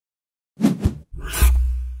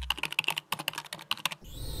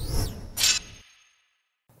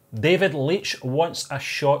David Leitch wants a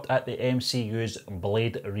shot at the MCU's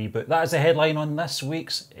Blade reboot. That is the headline on this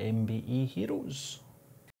week's MBE Heroes.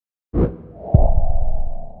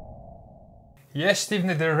 Yes, Stephen,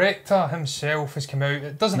 the director himself has come out.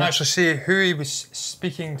 It doesn't actually say who he was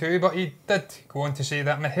speaking to, but he did go on to say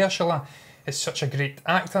that Mahershala is such a great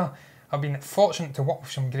actor. I've been fortunate to work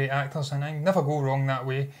with some great actors and I never go wrong that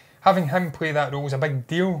way. Having him play that role is a big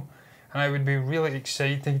deal and I would be really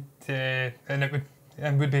excited and it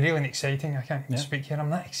would be really exciting. I can't even speak here, I'm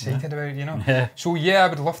that excited about it, you know. So yeah, I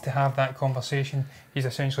would love to have that conversation, he's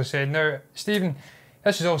essentially said. Now, Stephen,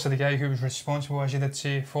 this is also the guy who was responsible, as you did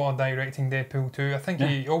say, for directing Deadpool 2. I think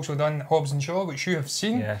he also done Hobbs and Shaw, which you have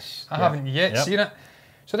seen. Yes. I haven't yet seen it.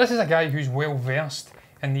 So this is a guy who's well versed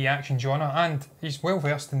in the action genre and he's well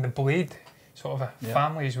versed in the Blade sort of a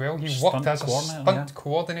family as well. He worked as a stunt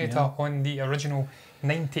coordinator on the original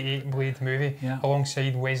 98 Blade movie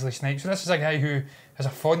alongside Wesley Snipes. So this is a guy who has a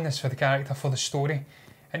fondness for the character, for the story,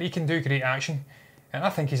 and he can do great action. And I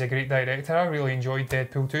think he's a great director. I really enjoyed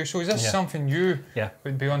Deadpool 2. So is this something you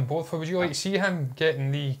would be on board for? Would you like to see him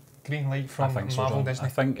getting the green light from Marvel, Disney? I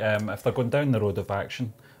think if they're going down the road of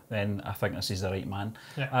action, then I think this is the right man.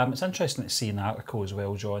 It's interesting to see an article as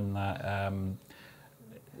well, John, that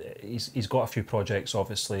he's got a few projects,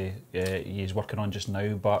 obviously, he's working on just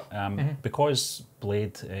now, but because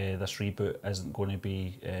Blade, this reboot, isn't going to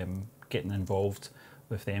be getting involved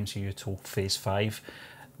with the MCU till Phase 5,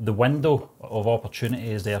 the window of opportunity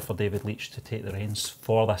is there for David Leitch to take the reins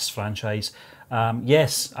for this franchise.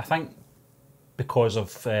 Yes, I think because of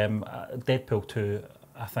Deadpool 2,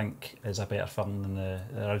 I think is a better film than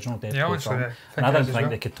the original Deadpool film. And I don't think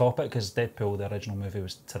they could top it because Deadpool, the original movie,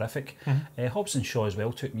 was terrific. Hobbs and Shaw as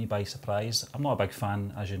well took me by surprise. I'm not a big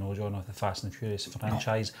fan, as you know, John, of the Fast and Furious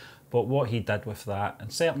franchise, but what he did with that,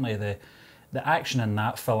 and certainly the action in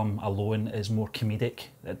that film alone is more comedic.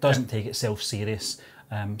 It doesn't take itself serious.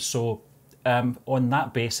 So on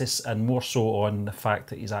that basis, and more so on the fact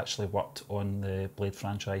that he's actually worked on the Blade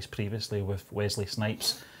franchise previously with Wesley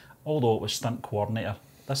Snipes, although it was stunt coordinator,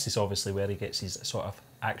 this is obviously where he gets his sort of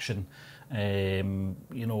action,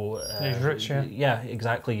 you know... his roots, yeah,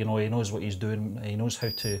 exactly. You know, he knows what he's doing. He knows how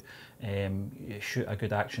to shoot a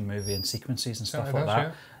good action movie in sequences and stuff like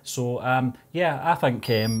that. So, yeah, I think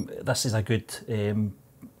this is a good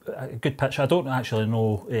pitch. I don't actually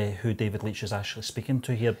know who David Leitch is actually speaking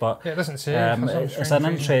to here, but it doesn't say. It's an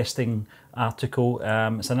interesting article.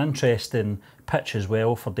 It's an interesting pitch as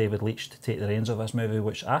well for David Leitch to take the reins of this movie,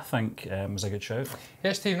 which I think is a good shout.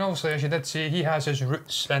 Yes, Stephen, obviously, as you did say, he has his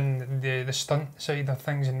roots in the stunt side of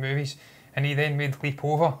things in movies, and he then made the leap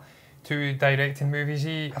over to directing movies.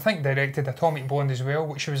 He, I think, directed Atomic Blonde as well,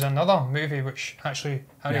 which was another movie which actually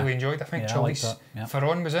I really enjoyed. I think Charlize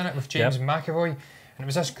Theron was in it with James McAvoy. And it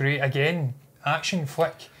was this great, again, action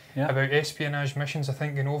flick about espionage missions, I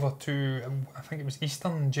think, going over to, I think it was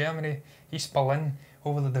Eastern Germany, East Berlin,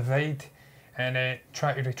 over the divide, and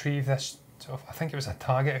try to retrieve this, sort of, I think it was a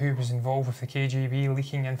target who was involved with the KGB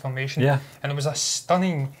leaking information. And it was a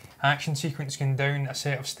stunning action sequence going down a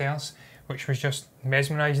set of stairs, which was just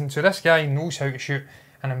mesmerising. So this guy knows how to shoot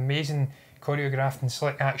an amazing choreographed and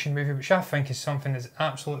slick action movie, which I think is something that's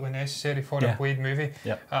absolutely necessary for a Blade movie.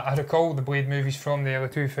 I recall the Blade movies from the early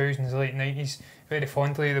 2000s, late 90s, very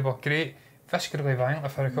fondly. They were great, viscerally violent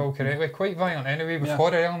if I recall correctly, quite violent anyway, with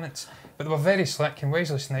horror elements, but they were very slick, and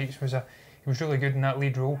Wesley Snipes was really good in that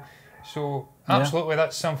lead role. So absolutely,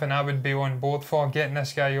 that's something I would be on board for, getting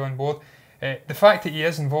this guy on board. The fact that he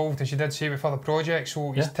is involved, as you did say, with other projects,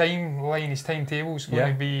 so his timeline, his timetable is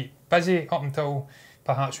going to be busy up until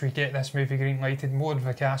perhaps we get this movie green lighted, more of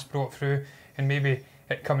the cast brought through, and maybe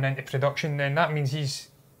it coming into production. Then that means he's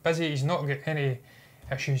busy, he's not got any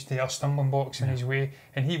issues or stumbling blocks in his way,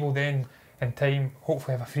 and he will then, in time,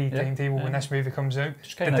 hopefully have a free timetable when this movie comes out.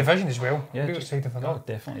 The Division as well. I'm really excited for that. Oh,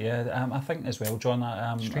 definitely, I think as well, John,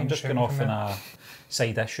 I'm just going off on a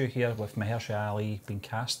side issue here with Mahershala Ali being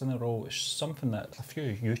cast in the role. It's something that a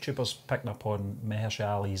few YouTubers picked up on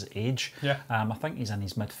Mahershala Ali's age. I think he's in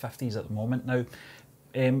his mid-50s at the moment now.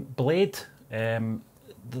 Blade,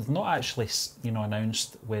 they've not actually,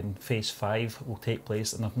 announced when Phase 5 will take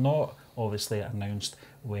place, and they've not obviously announced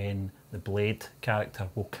when the Blade character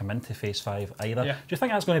will come into Phase 5 either. Do you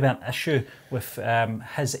think that's going to be an issue with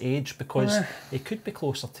his age? Because he could be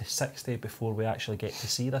closer to 60 before we actually get to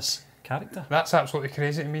see this character. That's absolutely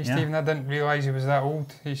crazy to me, Stephen. I didn't realise he was that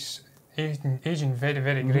old. He's aging very,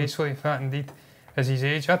 very gracefully, if that indeed is his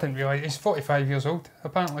age. I didn't realise. He's 45 years old,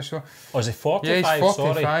 apparently. So. Oh, is he 45? Yeah, he's 45.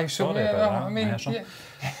 Sorry. So, Sorry about that, I mean,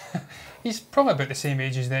 He's probably about the same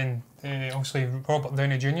age as then, obviously, Robert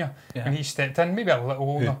Downey Jr. when he stepped in, maybe a little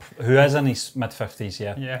older. Who is in his mid-50s,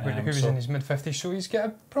 yeah. Yeah, who was in his mid-50s, so he's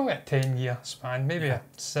got probably a 10-year span, maybe a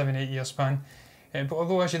 7-8 year span. But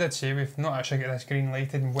although, as you did say, we've not actually got this green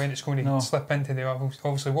lighted and when it's going to slip into the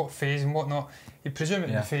obviously what phase and whatnot. You presume it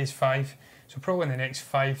in phase 5, so probably in the next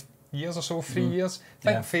 5 years or so, 3 years.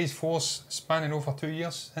 I think phase 4's spanning over 2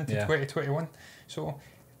 years into 2021. So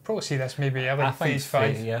probably see this maybe early phase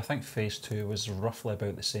 5. Yeah, I think phase 2 was roughly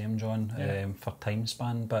about the same, John, for time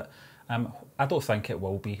span. But I don't think it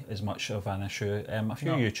will be as much of an issue. A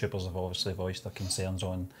few YouTubers have obviously voiced their concerns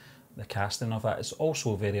on the casting of it. It's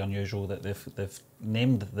also very unusual that they've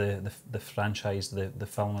named the franchise, the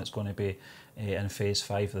film that's going to be in phase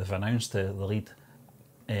 5. They've announced the lead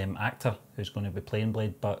actor who's going to be playing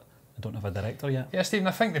Blade, but I don't have a director yet. Yeah, Stephen,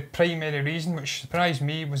 I think the primary reason which surprised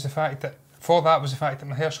me was the fact that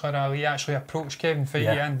Mahershala Ali actually approached Kevin Feige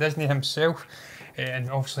and Disney himself and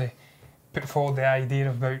obviously put forward the idea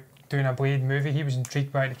about doing a Blade movie. He was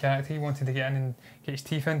intrigued by the character, he wanted to get in and get his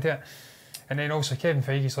teeth into it. And then also Kevin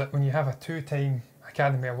Feige's like, when you have a 2-time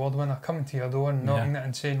Academy Award winner coming to your door and knocking it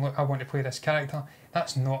and saying, look, I want to play this character,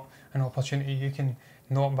 that's not an opportunity you can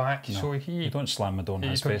knock back. No, so you don't slam the door in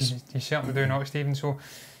his face. He's certainly doing not, Stephen. So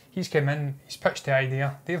he's come in, he's pitched the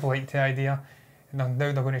idea, they've liked the idea, and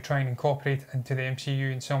now they're going to try and incorporate it into the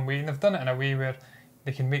MCU in some way. And they've done it in a way where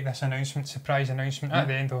they can make this announcement, surprise announcement, at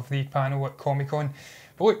the end of the panel at Comic-Con.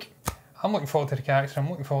 But look, I'm looking forward to the character, I'm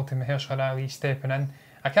looking forward to Mahershala Ali stepping in.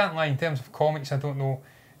 I can't lie, in terms of comics, I don't know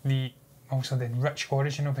also the rich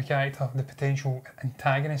origin of the character, the potential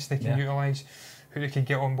antagonists they can utilise, who they could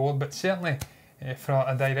get on board, but certainly for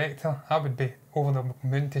a director, I would be over the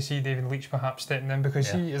moon to see David Leitch perhaps stepping in,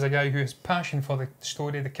 because he is a guy who has passion for the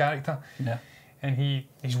story, the character, and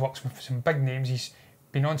he's worked with some big names. He's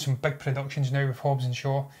been on some big productions now with Hobbs and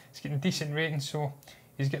Shaw. He's getting decent ratings, so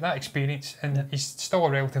he's got that experience, and he's still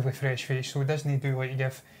a relatively fresh face, so Disney do like to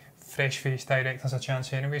give fresh-faced directors a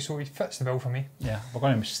chance anyway, so he fits the bill for me. Yeah, we're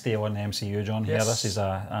going to stay on the MCU, John, here. This is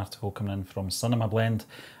an article coming in from Cinema Blend.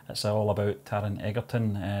 It's all about Taron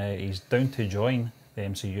Egerton. He's down to join the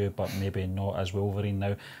MCU, but maybe not as Wolverine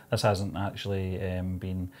now. This hasn't actually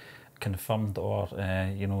been confirmed or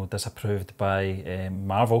disapproved by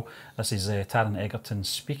Marvel. This is Taron Egerton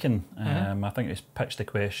speaking. I think he's pitched the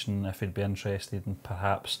question if he'd be interested in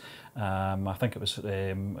perhaps, I think it was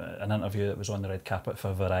an interview that was on the red carpet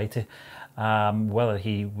for Variety, whether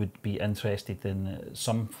he would be interested in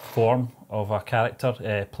some form of a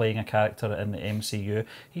character, playing a character in the MCU.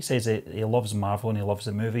 He says he loves Marvel and he loves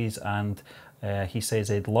the movies, and he says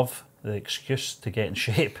he'd love the excuse to get in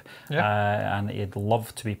shape, and he'd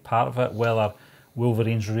love to be part of it. Whether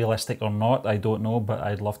Wolverine's realistic or not, I don't know, but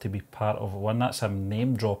I'd love to be part of one. That's him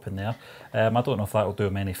name dropping there. I don't know if that will do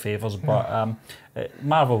him any favours, but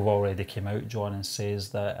Marvel have already came out, John, and says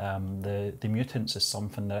that the mutants is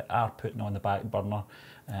something that are putting on the back burner.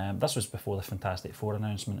 This was before the Fantastic Four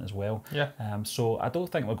announcement as well. So I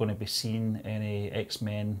don't think we're going to be seeing any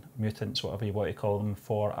X-Men, mutants, whatever you want to call them,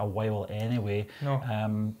 for a while anyway.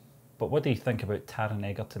 But what do you think about Taron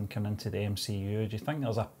Egerton coming into the MCU? Do you think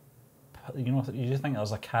there's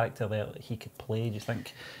a character there that he could play? Do you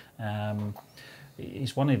think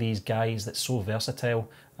he's one of these guys that's so versatile?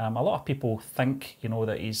 A lot of people think,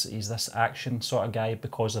 that he's this action sort of guy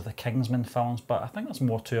because of the Kingsman films, but I think there's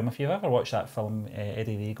more to him. If you've ever watched that film,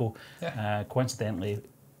 Eddie the Eagle, coincidentally,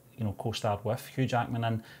 co-starred with Hugh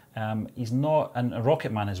Jackman, and he's not, and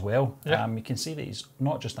Rocketman as well. You can see that he's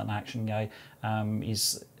not just an action guy.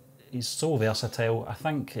 He's so versatile. I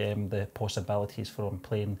think the possibilities for him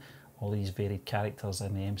playing all these varied characters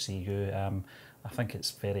in the MCU, I think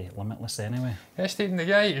it's very limitless anyway. Yeah, Stephen, the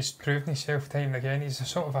guy has proven himself time and again. He's a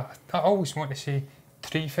sort of I always want to say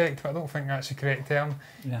trifect, but I don't think that's the correct term.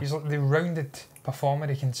 He's like the rounded performer.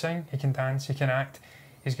 He can sing, he can dance, he can act.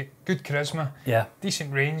 He's got good charisma,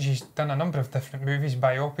 decent range. He's done a number of different movies,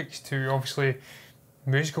 biopics, to obviously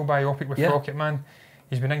musical biopic with Rocketman.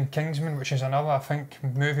 He's been in Kingsman, which is another, I think,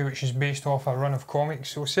 movie which is based off a run of comics.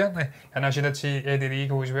 So certainly, and as you did say, Eddie the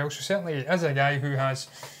Eagle as well. So certainly, he is a guy who has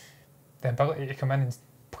the ability to come in and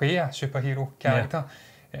play a superhero character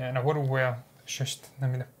in a world where it's just,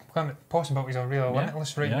 the possibilities are really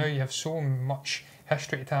limitless right now. You have so much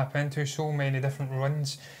history to tap into, so many different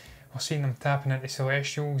runs. We're seeing them tapping into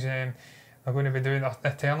Celestials. They're going to be doing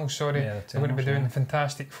Eternals, they're going to be doing the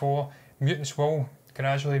Fantastic Four. Mutants will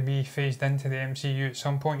gradually be phased into the MCU at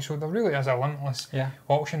some point, so there really is a limitless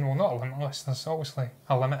option. Well, not limitless, there's obviously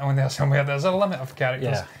a limit on there somewhere. There's a limit of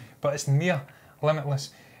characters, but it's near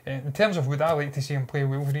limitless. In terms of would I like to see him play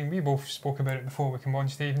Wolverine, we both spoke about it before we came on,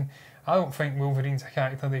 Stephen. I don't think Wolverine's a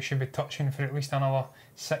character they should be touching for at least another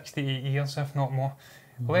 6 to 8 years, if not more.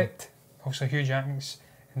 Let, also Hugh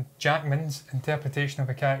Jackman's interpretation of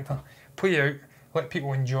a character play out, let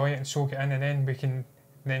people enjoy it and soak it in, and then we can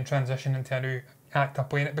then transition into a new actor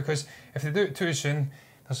playing it, because if they do it too soon,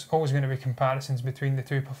 there's always going to be comparisons between the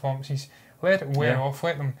two performances. Let it wear off,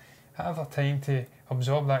 let them have their time to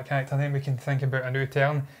absorb that character, then we can think about a new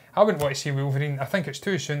turn. I wouldn't want to see Wolverine. I think it's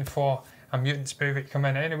too soon for a mutants movie to come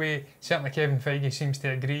in anyway. Certainly Kevin Feige seems to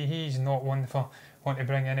agree. He's not one for wanting to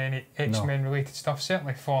bring in any X-Men related stuff,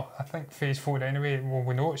 certainly for, I think, Phase 4 anyway. Well,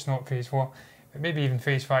 we know it's not Phase 4, but maybe even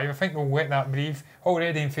Phase 5. I think they'll let that breathe.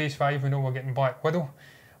 Already in Phase 5 we know we're getting Black Widow.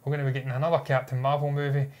 We're going to be getting another Captain Marvel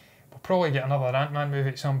movie. We'll probably get another Ant-Man movie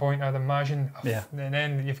at some point, I'd imagine. Yeah. And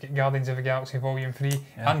then you've got Guardians of the Galaxy Volume 3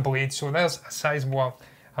 and Blade, so there's a sizable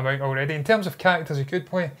amount already. In terms of characters who could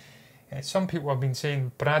play, some people have been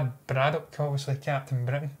saying Brad Braddock, obviously Captain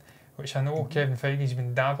Britain, which I know Kevin Feige's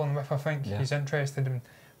been dabbling with, I think. He's interested in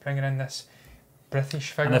bringing in this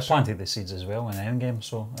British figure. And they've planted the seeds as well in Endgame,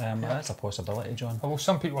 so that's a possibility, John. Although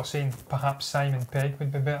some people are saying perhaps Simon Pegg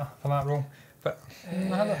would be better for that role. But I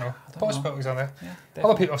don't know. The possibilities are there. Yeah,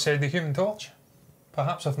 other people have said the Human Torch.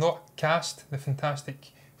 Perhaps I've not cast the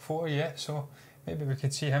Fantastic Four yet, so maybe we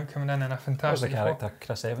could see him coming in a Fantastic Four. That was the character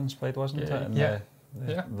Chris Evans played, wasn't it?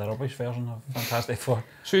 The rubbish version of Fantastic Four.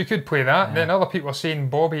 So you could play that. Then other people are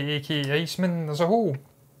saying Bobby, aka Iceman. There's a whole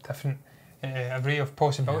different array of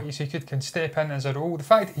possibilities. He can step in as a role. The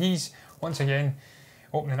fact that he's, once again,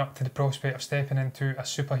 opening up to the prospect of stepping into a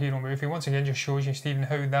superhero movie, once again just shows you, Stephen,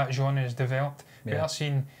 how that genre is developed. We are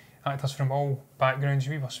seeing actors from all backgrounds.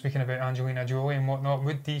 We were speaking about Angelina Jolie and whatnot.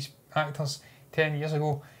 Would these actors 10 years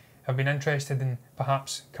ago have been interested in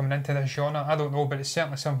perhaps coming into this genre? I don't know, but it's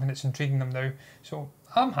certainly something that's intriguing them now. So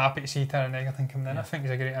I'm happy to see Taron Egerton coming in. I think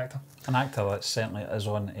he's a great actor. An actor that certainly is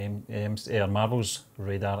on Marvel's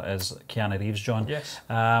radar is Keanu Reeves, John. Yes.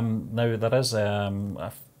 Now there is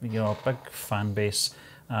a big fan base,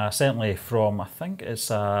 certainly from, I think it's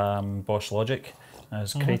Bosch Logic,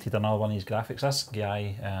 has created another one of his graphics. This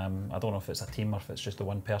guy, I don't know if it's a team or if it's just the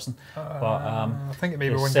one person, but I think it may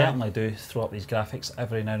be one certainly do throw up these graphics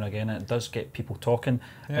every now and again. It does get people talking.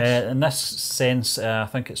 In this sense, I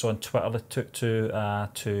think it's on Twitter that took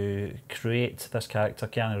to create this character.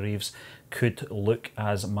 Keanu Reeves could look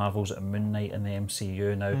as Marvel's Moon Knight in the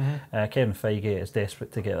MCU now. Kevin Feige is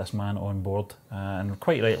desperate to get this man on board, and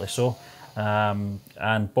quite rightly so.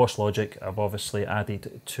 And Bosch Logic have obviously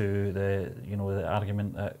added to the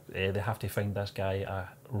argument that they have to find this guy a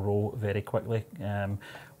role very quickly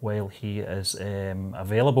while he is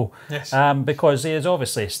available. Yes. Because he is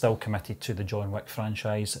obviously still committed to the John Wick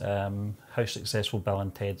franchise. How successful Bill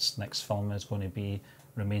and Ted's next film is going to be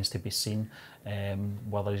remains to be seen.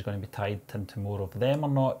 Whether he's going to be tied into more of them or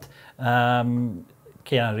not.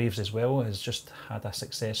 Keanu Reeves as well has just had a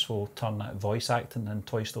successful turn at voice acting in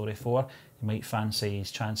Toy Story 4. He might fancy his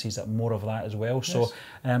chances at more of that as well. Yes. So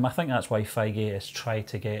I think that's why Feige has tried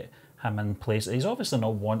to get him in place. He's obviously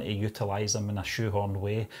not wanting to utilise him in a shoehorned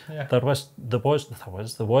way. Yeah. There was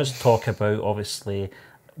talk about, obviously,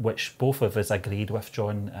 which both of us agreed with,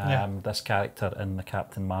 John, this character in the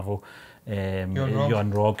Captain Marvel,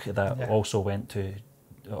 Jon Rogg, that also went to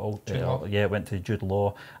went to Jude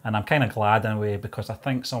Law, and I'm kind of glad in a way, because I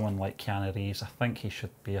think someone like Keanu Reeves, I think he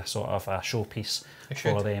should be a sort of a showpiece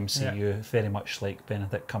for the MCU, very much like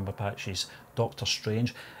Benedict Cumberbatch's Doctor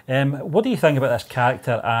Strange. What do you think about this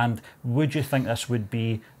character, and would you think this would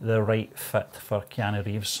be the right fit for Keanu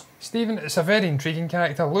Reeves? Stephen, it's a very intriguing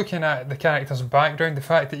character. Looking at the character's background, the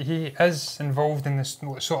fact that he is involved in this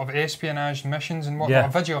sort of espionage missions and whatnot, a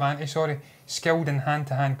vigilante, skilled in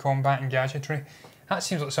hand-to-hand combat and gadgetry. That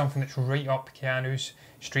seems like something that's right up Keanu's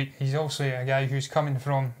street. He's also a guy who's coming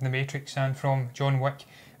from The Matrix and from John Wick,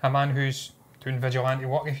 a man who's doing vigilante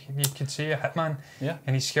work, if you could say, a hitman. Yeah.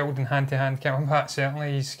 And he's skilled in hand-to-hand combat,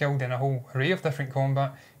 certainly. He's skilled in a whole array of different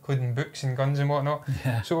combat, including books and guns and whatnot.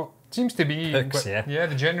 Yeah. So it seems to be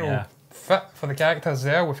the general fit for the characters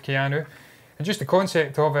there with Keanu. And just the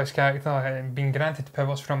concept of this character being granted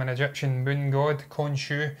powers from an Egyptian moon god,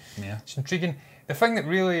 Khonshu. Yeah. It's intriguing. The thing that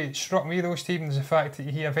really struck me though, Stephen, is the fact that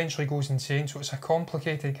he eventually goes insane, so it's a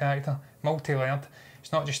complicated character, multi-layered.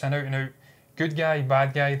 It's not just an out-and-out good guy,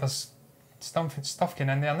 bad guy, there's stuff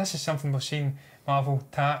getting in there, and this is something we've seen Marvel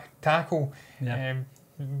tackle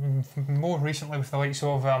more recently with the likes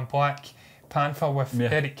of Black Panther with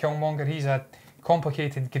Eric Killmonger. He's a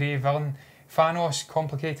complicated grey villain. Thanos,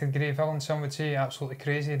 complicated grey villain, some would say, absolutely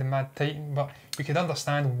crazy, the Mad Titan, but we could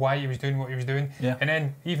understand why he was doing what he was doing. Yeah. And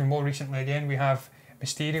then, even more recently again, we have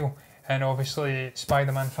Mysterio, and obviously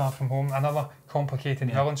Spider-Man Far From Home, another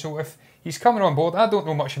complicated villain. So if he's coming on board, I don't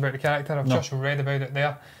know much about the character, I've just read about it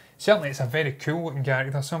there. Certainly it's a very cool looking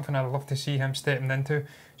character, something I'd love to see him stepping into.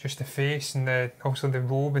 Just the face and also the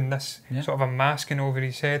robe and this sort of a masking over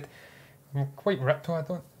his head. Quite ripped though, I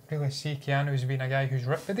don't really see Keanu as being a guy who's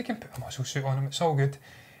ripped, but they can put a muscle suit on him, it's all good.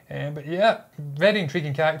 But yeah, very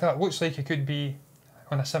intriguing character. It looks like he could be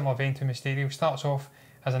on a similar vein to Mysterio. Starts off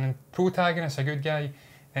as a protagonist, a good guy,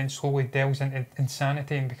 then slowly delves into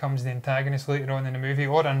insanity and becomes the antagonist later on in the movie,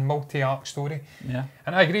 or a multi-arc story. Yeah.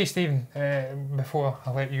 And I agree, Stephen, before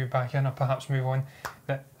I let you back in or perhaps move on,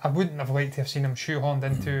 that I wouldn't have liked to have seen him shoehorned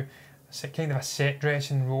into kind of a set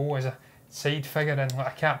dressing role as a side figure in like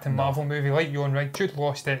a Captain Marvel movie, like you're right. Jude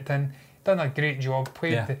Law stepped in, done a great job,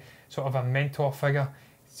 played the sort of a mentor figure.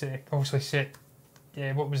 Obviously set,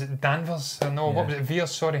 what was it, Danvers? Or no, what was it,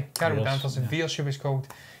 Veers, sorry. Carol Danvers, Veers she was called,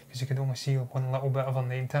 because you could only see one little bit of her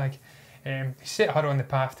name tag. He set her on the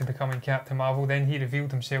path to becoming Captain Marvel, then he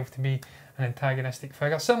revealed himself to be an antagonistic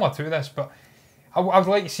figure, similar to this, but I would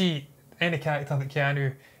like to see any character that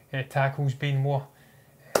Keanu tackles being more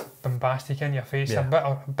bombastic in your face,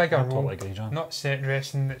 a bigger role, totally agree, not set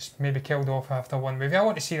dressing that's maybe killed off after one movie. I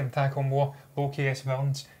want to see them tackle more low-key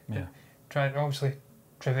villains, try to obviously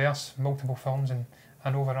traverse multiple films and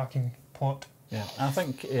an overarching plot. Yeah, I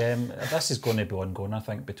think this is going to be ongoing, I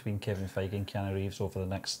think, between Kevin Feige and Keanu Reeves over the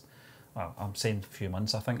next, well, I'm saying a few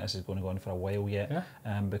months. I think this is going to go on for a while yet,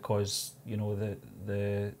 because, you know,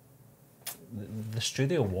 the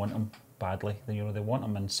studio want him badly. You know, they want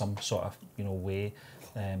him in some sort of, you know, way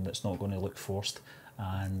that's not going to look forced,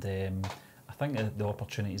 and I think the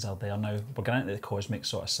opportunities are there now. We're getting into the cosmic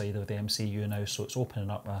sort of side of the MCU now, so it's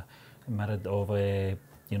opening up a myriad of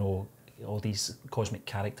you know, all these cosmic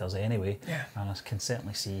characters anyway, and I can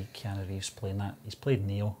certainly see Keanu Reeves playing that. He's played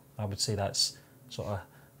Neo. I would say that's sort of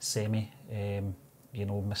semi you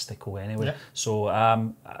know, mystical anyway. So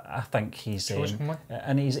I think he's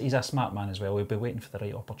and he's a smart man as well. He'll be waiting for the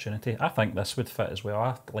right opportunity. I think this would fit as well.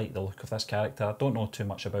 I like the look of this character. I don't know too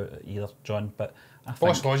much about it either, John, but I think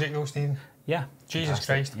Boss Logic though, Stephen. Yeah, Jesus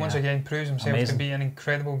Christ, once again proves himself to be an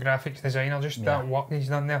incredible graphics designer. Just that work he's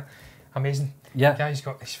done there, amazing. The guy's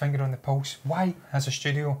got his finger on the pulse. Why has a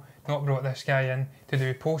studio not brought this guy in to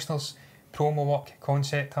do posters, promo work,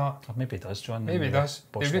 concept art? Or maybe he does, John. Maybe he does.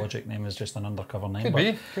 Boss Logic name is just an undercover name.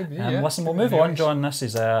 Could be, yeah. Listen, we'll move on, John. This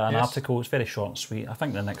is an article. It's very short and sweet. I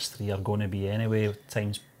think the next three are going to be anyway.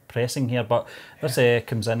 Time's pressing here, but this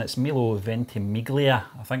comes in. It's Milo Ventimiglia.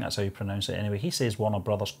 I think that's how you pronounce it anyway. He says Warner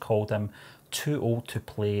Brothers called him too old to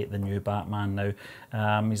play the new Batman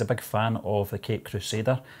now. He's a big fan of the Cape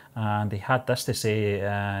Crusader, and he had this to say,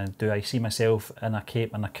 do I see myself in a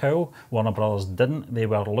cape and a cowl? Warner Brothers didn't. They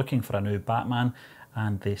were looking for a new Batman,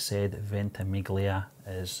 and they said Ventimiglia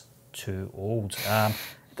is too old.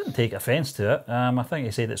 He didn't take offence to it. I think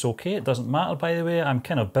he said it's okay. It doesn't matter, by the way. I'm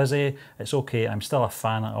kind of busy. It's okay. I'm still a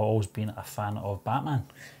fan. I've always been a fan of Batman.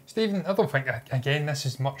 Stephen, I don't think, again, this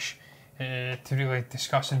is much to really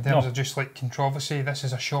discuss in terms of just like controversy. This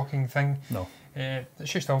is a shocking thing.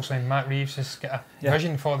 It's just obviously Matt Reeves has got a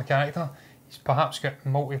vision for the character. He's perhaps got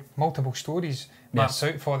multiple stories mapped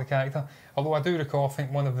out for the character. Although I do recall, I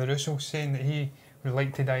think one of the Russos saying that he would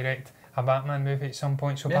like to direct a Batman movie at some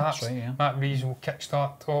point. So perhaps Matt Reeves will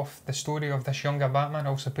kickstart off the story of this younger Batman,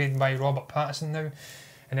 also played by Robert Pattinson now,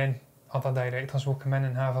 and then other directors will come in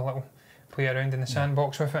and have a little play around in the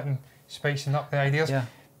sandbox with it and spicing up the ideas.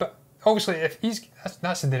 But obviously, if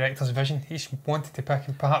that's the director's vision. He's wanted to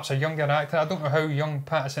pick perhaps a younger actor. I don't know how young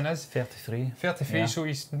Pattinson is. 33. 33, so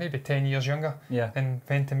he's maybe 10 years younger than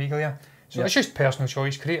Ventimiglia. So it's just personal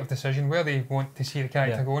choice, creative decision, where they want to see the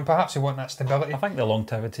character going. Perhaps they want that stability. I think the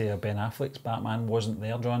longevity of Ben Affleck's Batman wasn't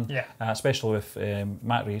there, John. Especially with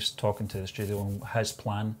Matt Reeves talking to the studio on his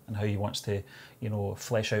plan and how he wants to, you know,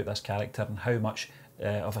 flesh out this character and how much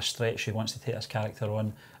of a stretch he wants to take this character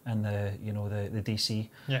on in the, you know, the DC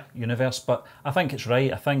universe. But I think it's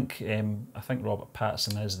right. I think Robert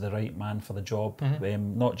Pattinson is the right man for the job,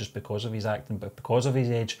 not just because of his acting, but because of his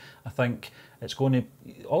age. I think it's going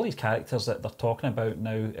to, all these characters that they're talking about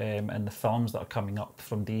now in the films that are coming up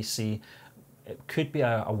from DC, it could be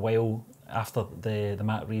a while after the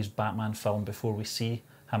Matt Reeves Batman film before we see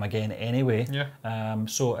him again anyway.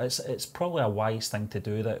 So it's probably a wise thing to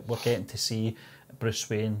do, that we're getting to see Bruce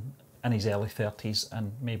Wayne in his early 30s,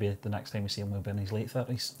 and maybe the next time we see him will be in his late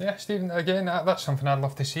 30s. Yeah, Stephen, again, that's something I'd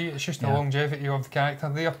love to see. It's just the longevity of the character.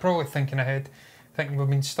 They are probably thinking ahead, thinking we've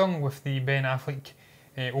been stung with the Ben Affleck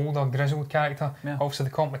older, grizzled character. Also the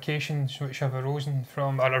complications which have arisen,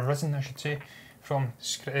 I should say, from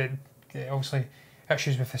obviously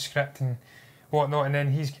issues with the script and whatnot, and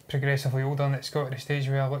then he's progressively older, and it's got to the stage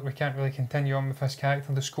where, look, we can't really continue on with this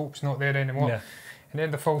character, the scope's not there anymore. Yeah. And then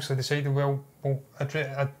they falsely decided, well, we'll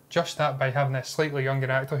adjust that by having a slightly younger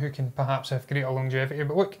actor who can perhaps have greater longevity.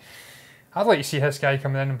 But look, I'd like to see this guy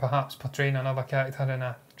coming in and perhaps portraying another character in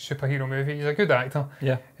a superhero movie. He's a good actor.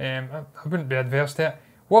 Yeah. I wouldn't be adverse to it.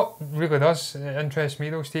 What really does interest me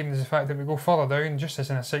though, Stephen, is the fact that we go further down, just as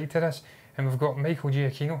an aside to this, and we've got Michael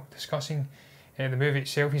Giacchino discussing the movie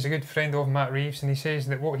itself. He's a good friend of Matt Reeves, and he says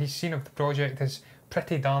that what he's seen of the project is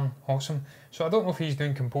pretty darn awesome. So I don't know if he's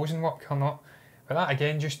doing composing work or not, but that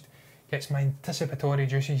again just gets my anticipatory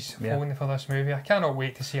juices flowing for this movie. I cannot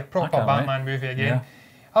wait to see a proper Batman movie again. Yeah.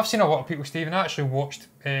 I've seen a lot of people, Stephen. I actually watched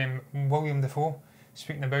William Dafoe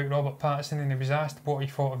speaking about Robert Pattinson, and he was asked what he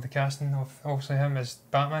thought of the casting of obviously him as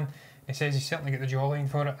Batman. He says he's certainly got the jawline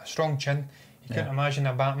for it, a strong chin. You couldn't imagine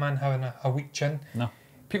a Batman having a weak chin. No.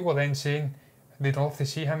 People were then saying they'd love to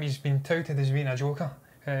see him. He's been touted as being a Joker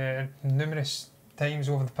numerous times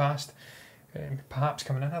over the past. Perhaps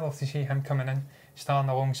coming in, I'd love to see him coming in, starring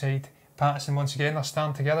alongside Pattinson once again. They're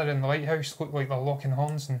starring together in the lighthouse, look like they're locking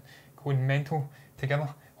horns and going mental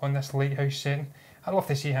together on this lighthouse setting. I'd love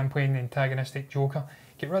to see him playing the antagonistic Joker.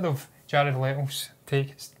 Get rid of Jared Leto's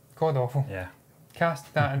take, it's god awful. Yeah.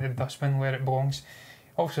 Cast that into the dustbin where it belongs.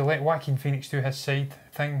 Obviously let Joaquin Phoenix do his side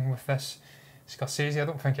thing with this Scorsese. I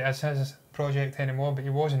don't think it is his project anymore, but he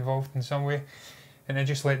was involved in some way. And then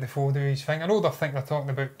just let Dafoe do his thing. I know they think they're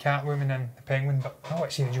talking about Catwoman and the Penguin, but I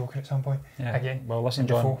want to see the Joker at some point. Yeah. Again. Well, listen,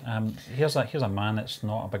 John. Here's a man that's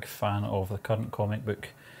not a big fan of the current comic book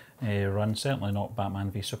run. Certainly not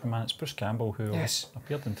Batman v Superman. It's Bruce Campbell, who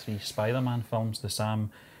appeared in 3 Spider-Man films, the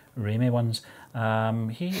Sam Raimi ones.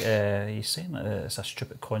 He's saying that it's a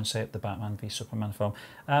stupid concept, the Batman v Superman film.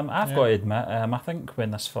 I've got to admit, I think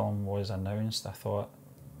when this film was announced, I thought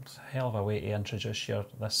it's a hell of a way to introduce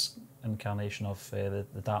this incarnation of the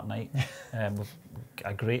Dark Knight, with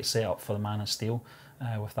a great setup for the Man of Steel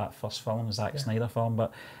with that first film, the Zack Snyder film.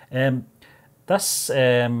 But this,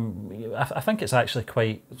 I think it's actually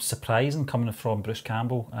quite surprising coming from Bruce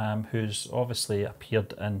Campbell, who's obviously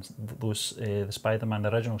appeared in those the Spider-Man,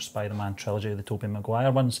 the original Spider-Man trilogy, the Tobey Maguire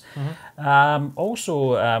ones.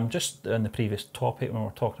 Also, just on the previous topic when we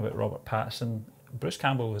were talking about Robert Pattinson, Bruce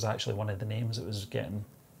Campbell was actually one of the names that was getting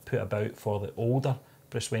put about for the older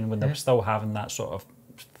Bruce Wayne, when they were still having that sort of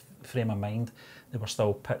frame of mind. They were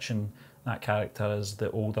still pitching that character as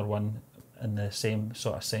the older one in the same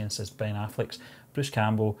sort of sense as Ben Affleck's. Bruce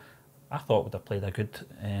Campbell, I thought would have played a good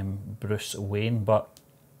Bruce Wayne, but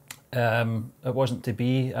it wasn't to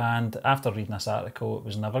be. And after reading this article, it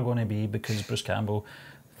was never going to be, because Bruce Campbell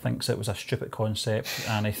thinks it was a stupid concept,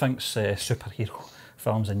 and he thinks superhero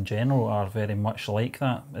films in general are very much like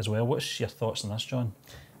that as well. What's your thoughts on this, John?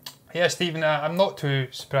 Yeah, Stephen, I'm not too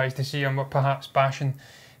surprised to see him perhaps bashing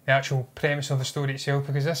the actual premise of the story itself,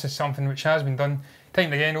 because this is something which has been done time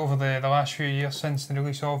and again over the last few years since the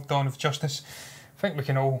release of Dawn of Justice. I think we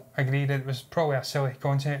can all agree that it was probably a silly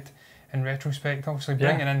concept in retrospect. Obviously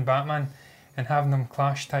bringing in Batman and having them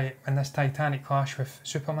clash in this titanic clash with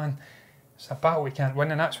Superman, it's a battle we can't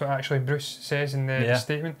win, and that's what actually Bruce says in the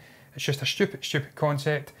statement. It's just a stupid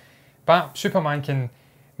concept. Superman can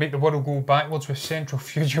make the world go backwards with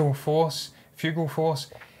centrifugal force.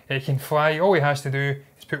 He can fly. All he has to do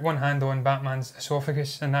is put one hand on Batman's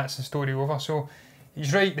esophagus, and that's the story over. So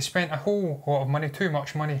he's right, they spent a whole lot of money, too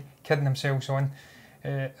much money, kidding themselves on.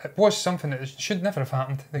 It was something that should never have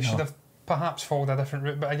happened. They should have perhaps followed a different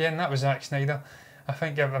route, but again, that was Zack Snyder.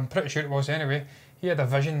 I'm pretty sure it was anyway. He had a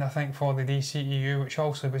vision, I think, for the DCEU, which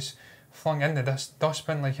also was flung into this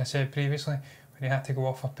dustbin, like I said previously, when he had to go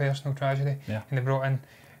off for personal tragedy. And they brought in,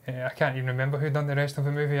 I can't even remember who done the rest of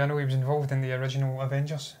the movie. I know he was involved in the original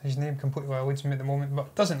Avengers. His name completely eludes me at the moment, but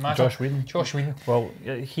it doesn't matter. Josh Whedon. Well,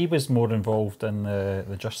 he was more involved in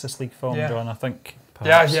the Justice League film, John. I think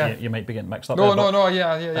perhaps you might be getting mixed up.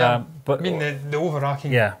 But I mean, the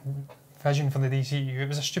overarching vision for the DCU, it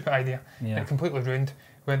was a stupid idea. It completely ruined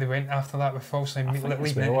where they went after that with falsely leading into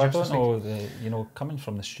Justice League. I don't know, coming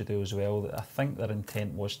from the studio as well, I think their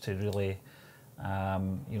intent was to really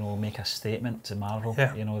make a statement to Marvel.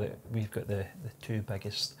 That we've got the 2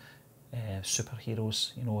 biggest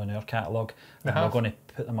superheroes, in our catalogue, and we're going to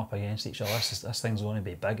put them up against each other. This thing's going to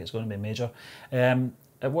be big. It's going to be major.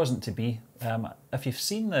 It wasn't to be. If you've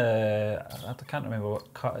seen I can't remember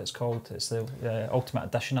what cut it's called. It's the Ultimate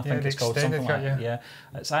Edition, I think it's called, something like that. Yeah,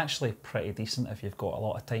 it's actually pretty decent if you've got a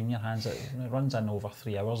lot of time in your hands. It runs in over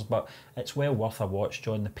 3 hours, but it's well worth a watch,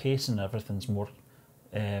 John. The pace and everything's more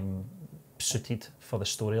suited for the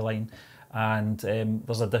storyline, and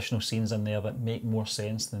there's additional scenes in there that make more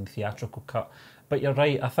sense than the theatrical cut. But you're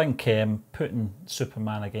right. I think putting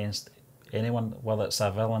Superman against anyone, whether it's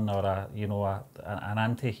a villain or an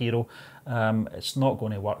anti-hero, it's not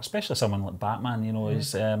going to work. Especially someone like Batman.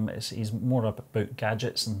 He's more about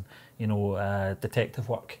gadgets and detective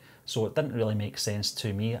work. So it didn't really make sense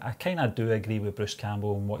to me. I kind of do agree with Bruce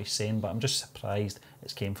Campbell and what he's saying, but I'm just surprised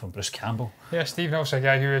it came from Bruce Campbell. Yeah, Stephen, also a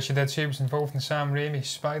guy who, as you did say, was involved in Sam Raimi's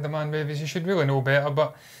Spider-Man movies. You should really know better,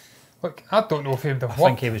 but look, I don't know if he would have I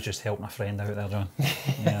think he was just helping a friend out there, John.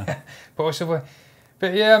 Yeah. Possibly.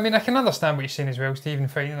 But yeah, I mean, I can understand what you're saying as well, Stephen,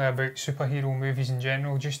 finally, about superhero movies in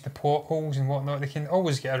general, just the plot holes and whatnot. They can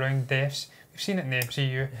always get around deaths. We've seen it in the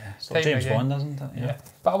MCU. Yeah, it's like James Bond, isn't it? Yeah.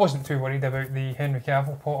 But I wasn't too worried about the Henry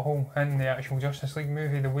Cavill plot hole in the actual Justice League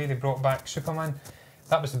movie, the way they brought back Superman.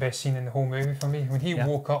 That was the best scene in the whole movie for me. When he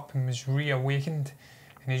woke up and was reawakened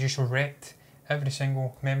and he just wrecked every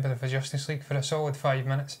single member of the Justice League for a solid 5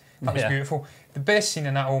 minutes. That was beautiful. The best scene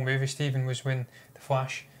in that whole movie, Stephen, was when the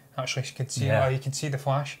Flash actually could see you could see the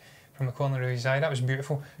Flash from the corner of his eye. That was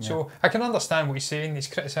beautiful. So I can understand what he's saying. He's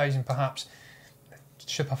criticising perhaps the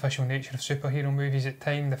superficial nature of superhero movies at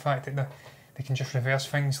times, the fact that they can just reverse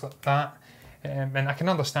things like that. And I can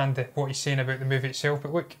understand what he's saying about the movie itself,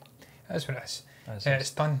 but look, it is what it is.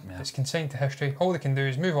 It's done. Yeah. It's consigned to history. All they can do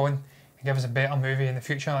is move on and give us a better movie in the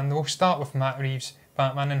future, and we'll start with Matt Reeves'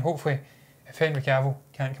 Batman, and hopefully if Henry Cavill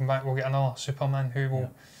can't come back, we'll get another Superman who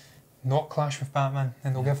will not clash with Batman,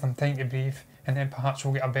 and they'll give them time to breathe, and then perhaps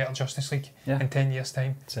we'll get a better Justice League in 10 years'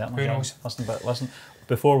 time. Certainly. Who knows? Listen,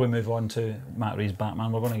 before we move on to Matt Reeves'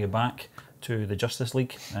 Batman, we're going to go back to the Justice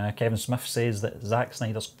League. Kevin Smith says that Zack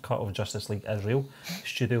Snyder's cut of Justice League is real.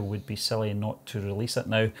 Studio would be silly not to release it.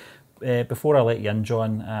 Now, before I let you in,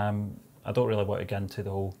 John, I don't really want to get into the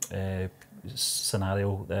whole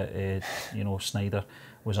scenario that Snyder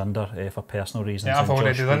was under for personal reasons. Yeah, I've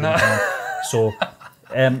already done that. So,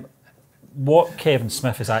 what Kevin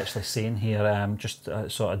Smith is actually saying here, just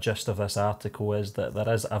sort of gist of this article, is that there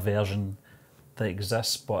is a version that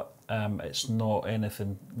exists, but it's not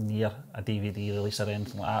anything near a DVD release or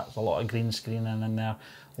anything like that. There's a lot of green screening in there,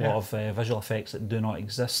 a lot of visual effects that do not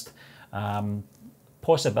exist.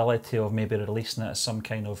 Possibility of maybe releasing it as some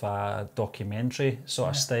kind of a documentary sort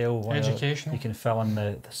of style, where educational. You can fill in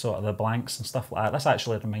the sort of the blanks and stuff like that. This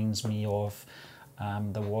actually reminds me of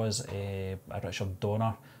there was a Richard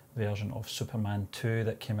Donner version of Superman 2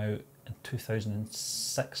 that came out in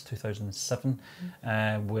 2006, 2007,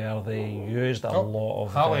 where they used a lot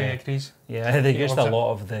of they used a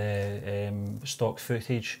lot of the stock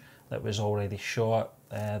footage that was already shot.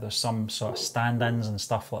 There's some sort of stand-ins and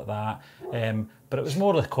stuff like that, but it was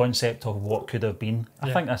more the concept of what could have been.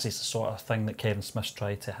 I think this is the sort of thing that Kevin Smith's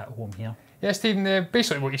tried to hit home here. Yeah, Stephen,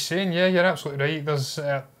 basically what he's saying, you're absolutely right. There's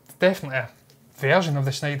definitely a version of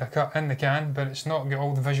the Snyder Cut in the can, but it's not got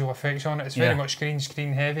all the visual effects on it. It's very much green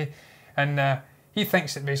screen heavy, and he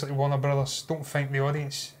thinks that basically Warner Brothers don't think the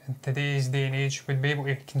audience in today's day and age would be able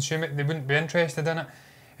to consume it. They wouldn't be interested in it.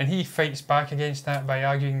 And he fights back against that by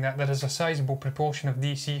arguing that there is a sizable proportion of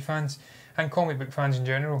DC fans and comic book fans in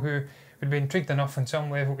general who would be intrigued enough on some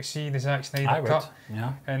level to see the Zack Snyder cut.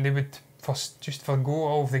 And they would just forgo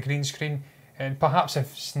all of the green screen. And perhaps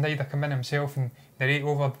if Snyder come in himself and narrate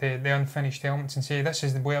over the unfinished elements and say, this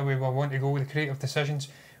is where we will want to go, the creative decisions,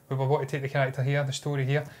 we will want to take the character here, the story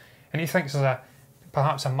here. And he thinks there's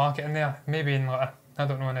perhaps a market in there, maybe in like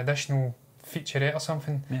an additional featurette or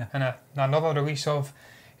something, and another release of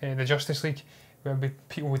the Justice League, where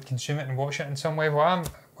people would consume it and watch it in some way. Well, I'm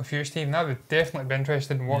with you, Stephen. I would definitely be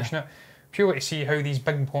interested in watching it, purely to see how these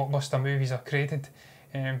big blockbuster movies are created,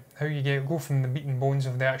 how you go from the meat and bones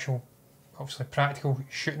of the actual, obviously practical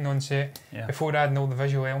shooting on set, before adding all the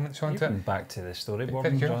visual elements onto it. Back to the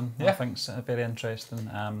storyboarding, John. I think it's very interesting.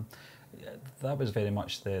 That was very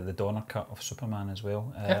much the Donner cut of Superman as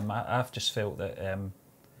well. I've just felt that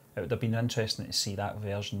it would have been interesting to see that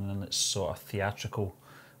version in its sort of theatrical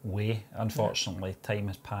way. Unfortunately, time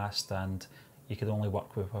has passed and you could only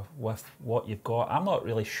work with what you've got. I'm not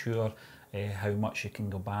really sure how much you can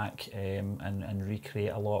go back and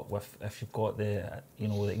recreate a lot with if you've got the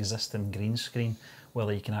the existing green screen,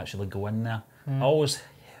 whether you can actually go in there. I always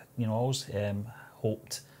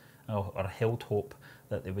hoped or held hope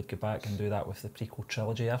that they would go back and do that with the prequel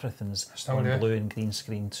trilogy. Everything's on blue and green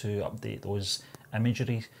screen to update those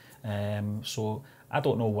imagery. So I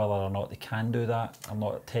don't know whether or not they can do that. I'm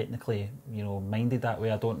not technically, minded that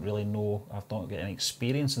way. I don't really know. I've not got any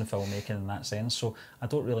experience in filmmaking in that sense. So I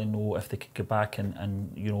don't really know if they could go back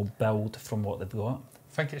and build from what they've got.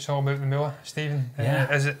 I think it's all about the moolah, Stephen.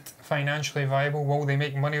 Is it financially viable? Will they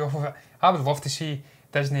make money off of it? I would love to see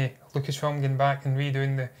Disney, Lucasfilm getting back and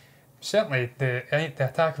redoing certainly the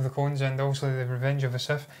Attack of the Clones and also the Revenge of the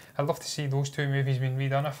Sith. I'd love to see those two movies being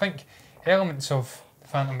redone. I think elements of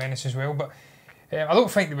Phantom Menace as well, but I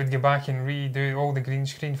don't think they would go back and redo all the green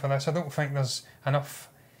screen for this. I don't think there's enough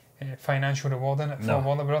financial reward in it for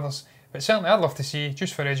Warner Brothers. But certainly I'd love to see,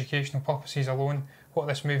 just for educational purposes alone, what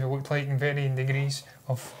this movie looked like in varying degrees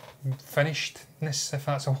of finishedness, if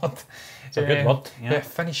that's a word. It's a good word, yeah.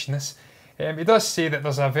 Finishedness. He does say that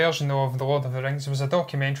there's a version of The Lord of the Rings. There was a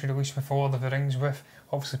documentary released with The Lord of the Rings with,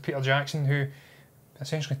 obviously, Peter Jackson, who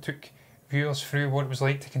essentially took viewers through what it was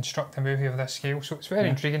like to construct a movie of this scale. So it's very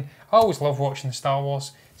intriguing. I always love watching the Star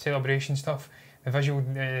Wars celebration stuff. The visual,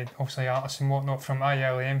 obviously, artists and whatnot from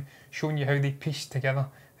ILM showing you how they pieced together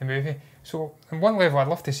the movie. So on one level, I'd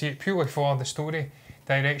love to see it purely for the story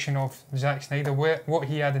direction of Zack Snyder, what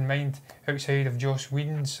he had in mind outside of Joss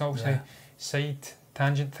Whedon's obviously side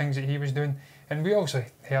tangent things that he was doing. And we also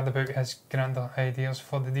heard about his grander ideas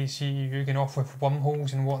for the DCEU, going off with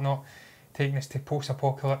wormholes and whatnot, taking us to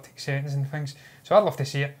post-apocalyptic settings and things. So I'd love to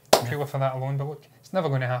see it purely for that alone, but look, it's never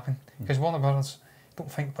going to happen because Warner Brothers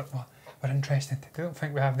don't think we're interested. They don't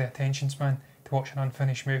think we have the attention span to watch an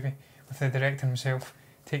unfinished movie with the director himself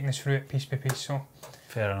taking us through it piece by piece. So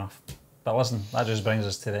fair enough. But listen, that just brings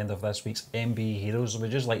us to the end of this week's MBE Heroes.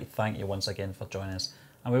 We'd just like to thank you once again for joining us.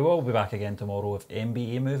 And we will be back again tomorrow with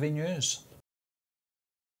MBE movie news.